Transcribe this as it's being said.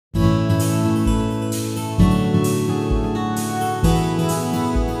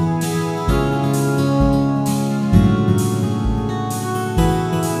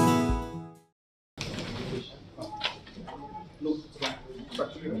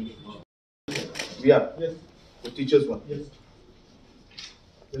We are. Yes. The teachers one. Yes.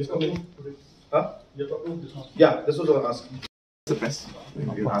 There is coming. Huh? You have to approve this one. Yeah, this was what I was asking. The press.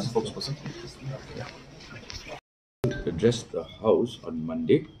 You ask spokesperson. Address the House on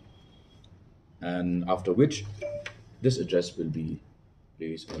Monday, and after which this address will be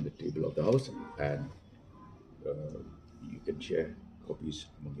placed on the table of the House, and you can share copies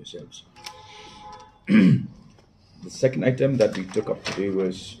among yourselves. The second item that we took up today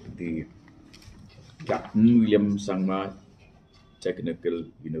was the Captain Williamson Sangma Technical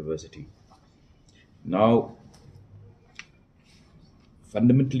University. Now,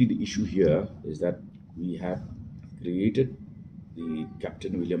 fundamentally, the issue here is that we have created the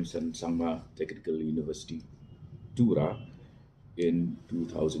Captain Williamson Sangma Technical University, Tura, in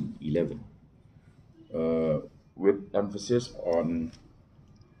 2011, with emphasis on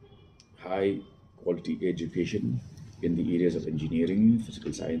high quality education in the areas of engineering,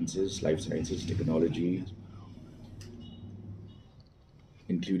 physical sciences, life sciences, technology,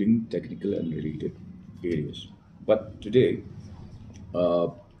 including technical and related areas. But today,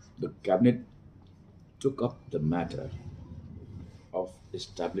 the cabinet took up the matter of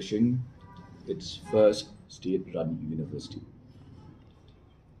establishing its first state-run university,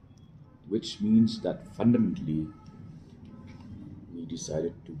 which means that fundamentally we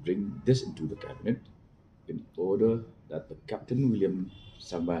decided to bring this into the cabinet in order that the Captain William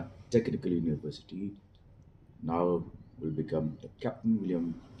Sangma Technical University now will become the Captain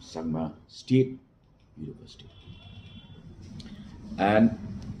William Sangma State University. And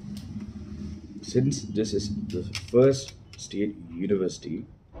since this is the first state university,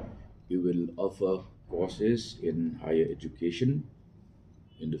 it will offer courses in higher education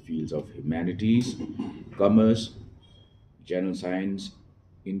in the fields of humanities, commerce, general science,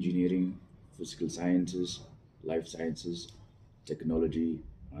 engineering, physical sciences, life sciences, technology,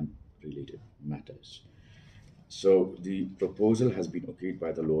 and related matters. So the proposal has been okayed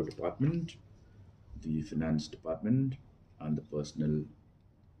by the Law Department, the Finance Department, and the Personnel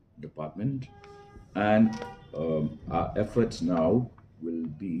Department. And our efforts now will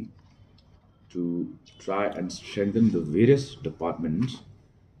be to try and strengthen the various departments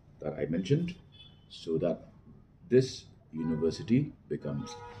that I mentioned so that this university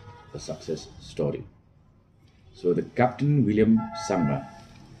becomes a success story. So the Captain William Sangma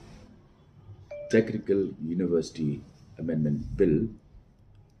Technical University Amendment Bill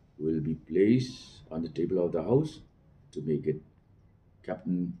will be placed on the table of the House to make it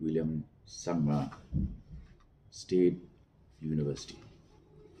Captain William Sangma State University.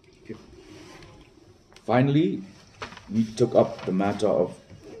 Okay. Finally, we took up the matter of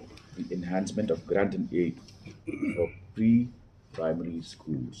the enhancement of grant and aid for pre-primary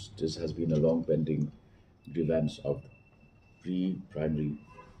schools. This has been a long pending grievance of pre-primary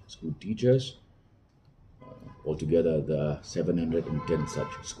school teachers. Altogether, there are 710 such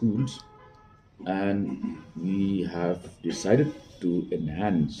schools, and we have decided to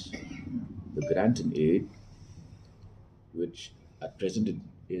enhance the grant and aid, which at present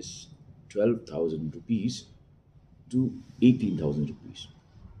is 12,000 rupees to 18,000 rupees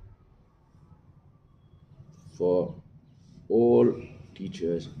for all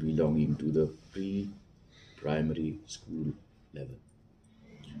teachers belonging to the pre-primary school level.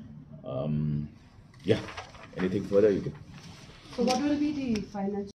 Yeah, anything further you can. So what will be the financial